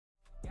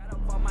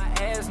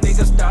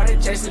nigga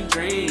started chasing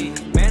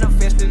dreams,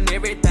 manifesting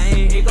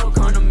everything, it gon'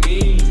 come to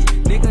me.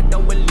 Nigga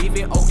don't believe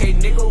it, okay,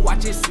 nigga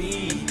watch it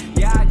see.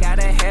 Yeah, I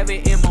gotta have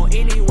it,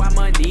 M-O-N-E-Y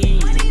money.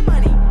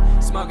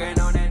 Money. Smoking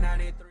on that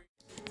 93.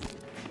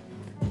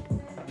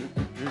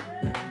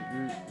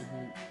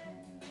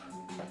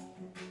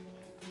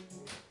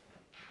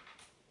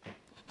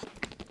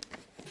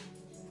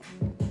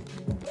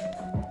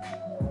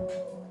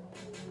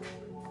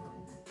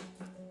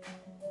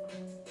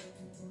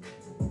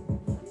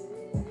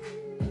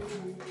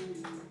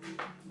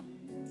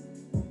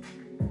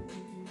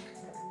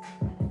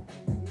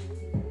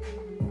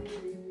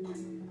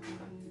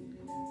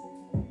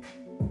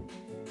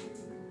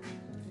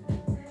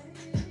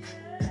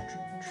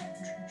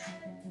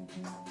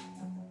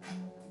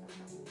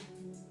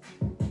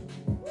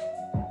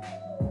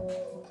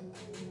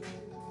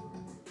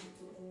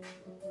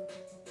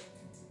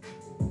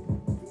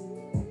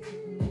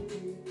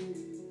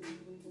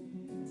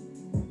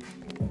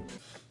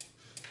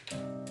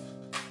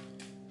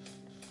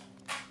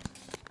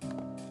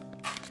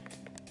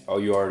 Oh,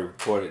 you already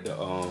recorded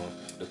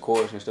the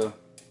chorus and stuff?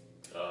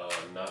 Nah,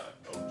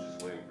 I'm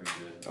just waiting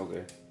for you to.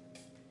 Okay.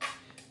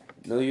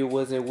 Know you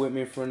wasn't with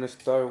me from the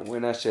start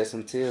when I shed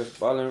some tears.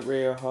 Ballin'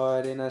 real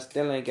hard and I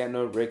still ain't got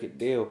no record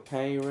deal.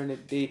 Pain running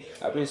deep,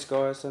 I've been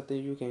scarred, something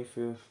you can't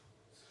feel.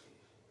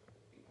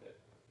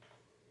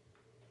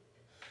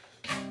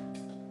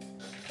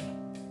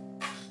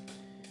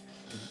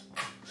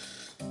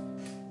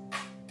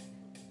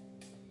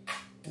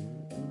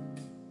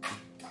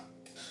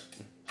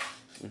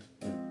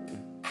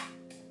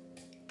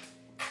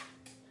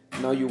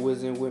 Know you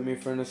wasn't with me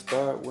from the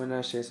start when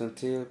I shed some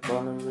tears.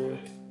 Ballin' real.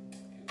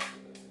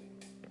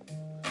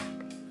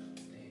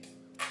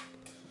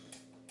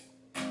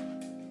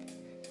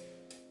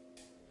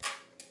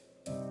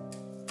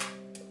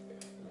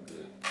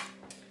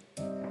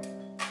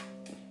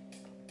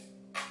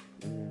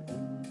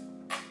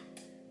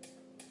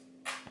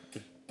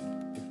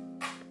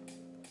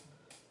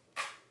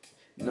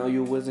 No,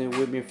 you wasn't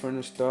with me from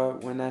the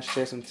start when I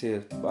shed some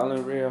tears.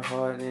 Ballin' real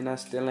hard and I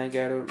still ain't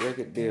got a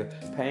record deal.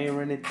 Pain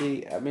running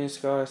deep, I've been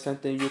scarred,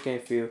 something you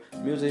can't feel.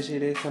 Music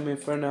shit is coming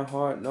from the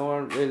heart, no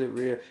I'm really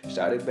real.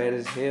 Shawty bad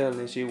as hell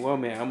and she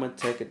want me, I'ma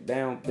take it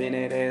down. Bend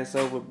that ass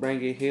over,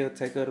 bring it here,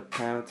 take her to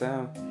Pound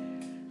Town.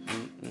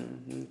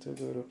 Took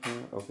her to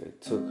Pound, okay,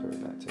 took her,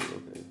 not take her,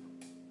 okay.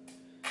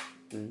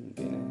 Bend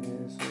that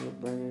ass over,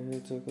 bring it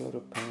here, took her to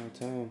Pound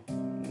Town.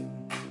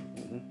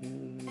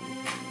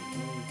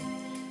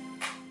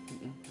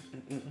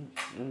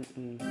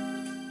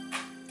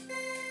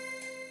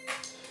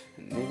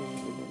 Niggas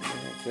really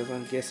mad, cause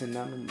I'm guessing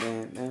I'm the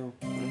man now.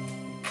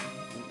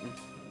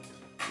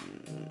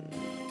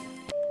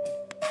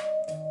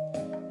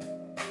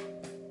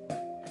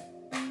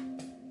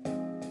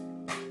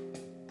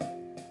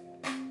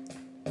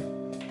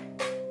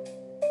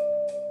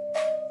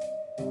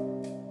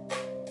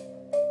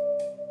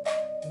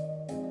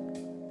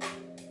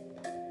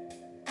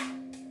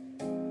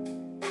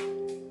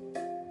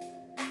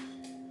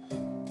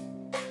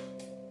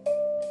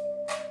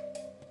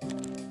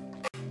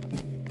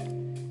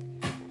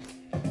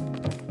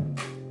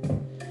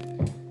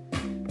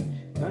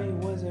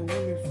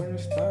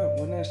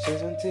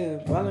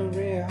 Ballin'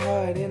 real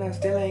hard and I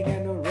still ain't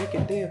got no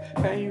record deal.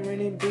 Pain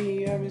running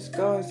deep, I've been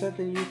scarred,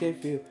 something you can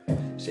feel.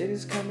 Shit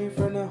is coming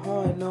from the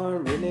heart, no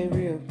I'm really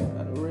real.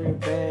 I'm real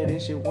bad,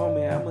 if she want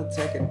me, I'ma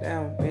take it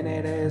down. Bend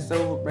that ass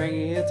over, bring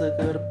it here, took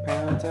her to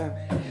Pound Town.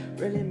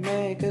 Really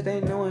mad cause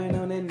they knowin'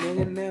 on that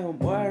nigga now.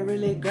 Boy, I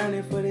really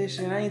grindin' for this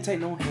shit, I ain't take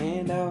no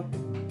handout.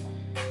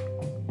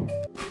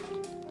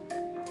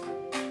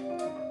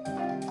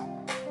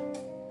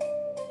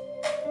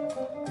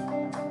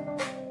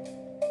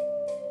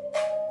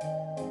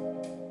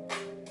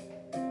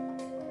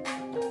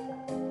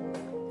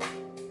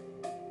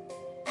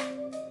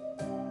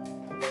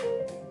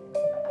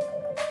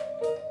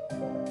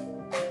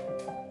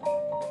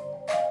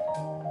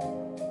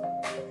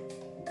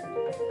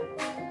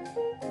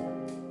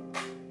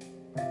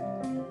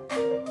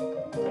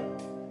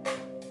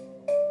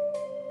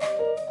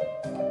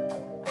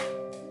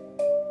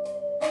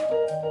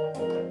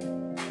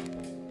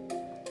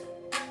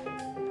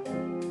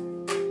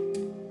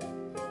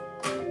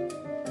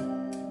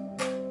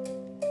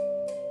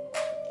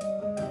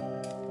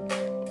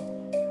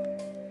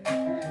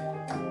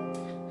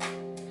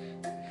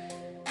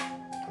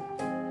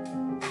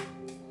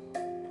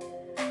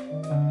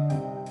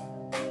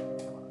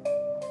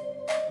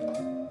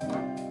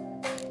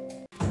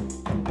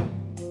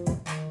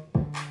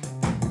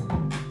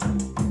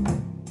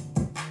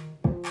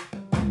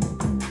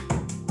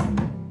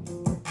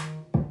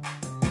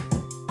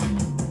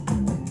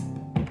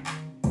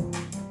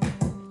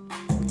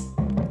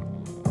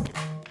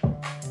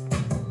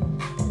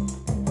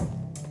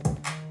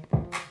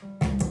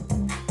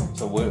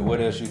 So what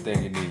else you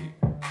think it need?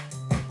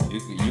 You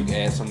can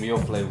add some of your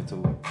flavor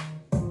to it.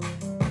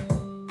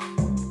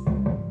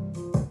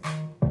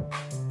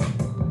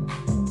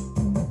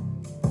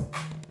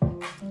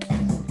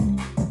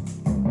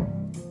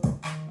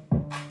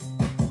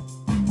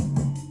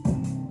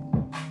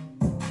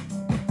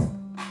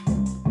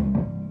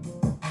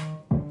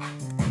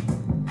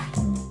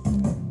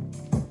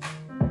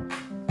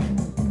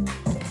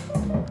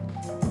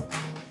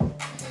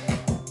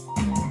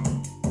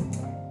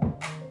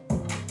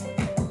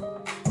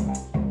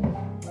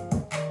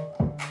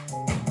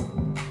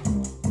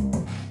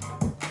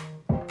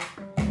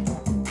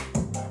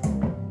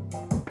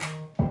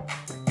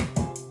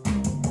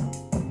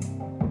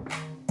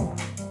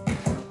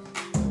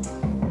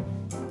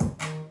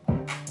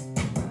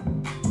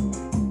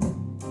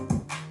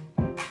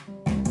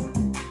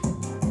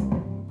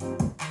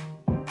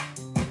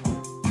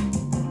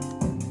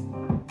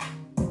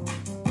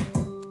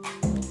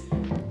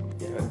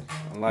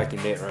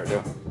 liking that right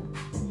there.